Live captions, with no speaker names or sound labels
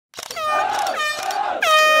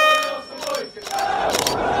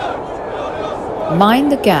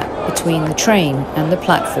Mind the gap between the train and the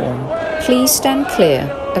platform. Please stand clear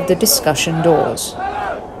of the discussion doors.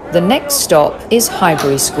 The next stop is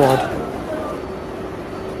Highbury Squad.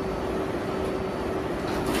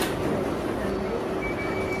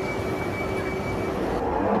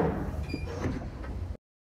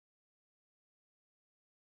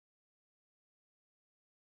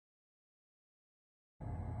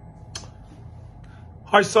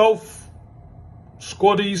 Hi self,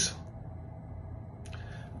 Squaddies,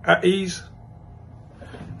 at ease.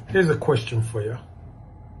 Here's a question for you.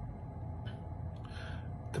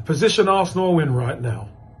 The position Arsenal are in right now,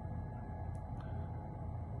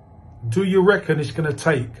 do you reckon it's going to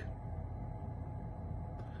take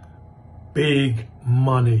big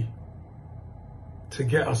money to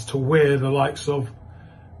get us to where the likes of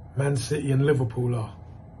Man City and Liverpool are?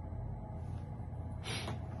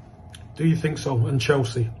 Do you think so? And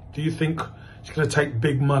Chelsea? Do you think it's going to take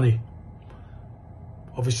big money?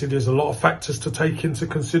 Obviously, there's a lot of factors to take into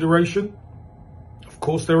consideration. Of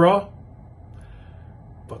course there are.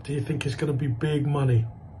 But do you think it's going to be big money?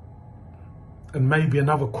 And maybe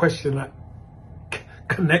another question that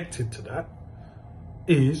connected to that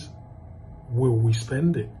is, will we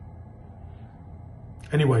spend it?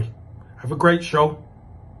 Anyway, have a great show.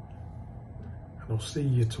 And I'll see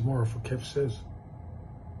you tomorrow for Kev Says.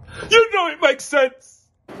 You know it makes sense.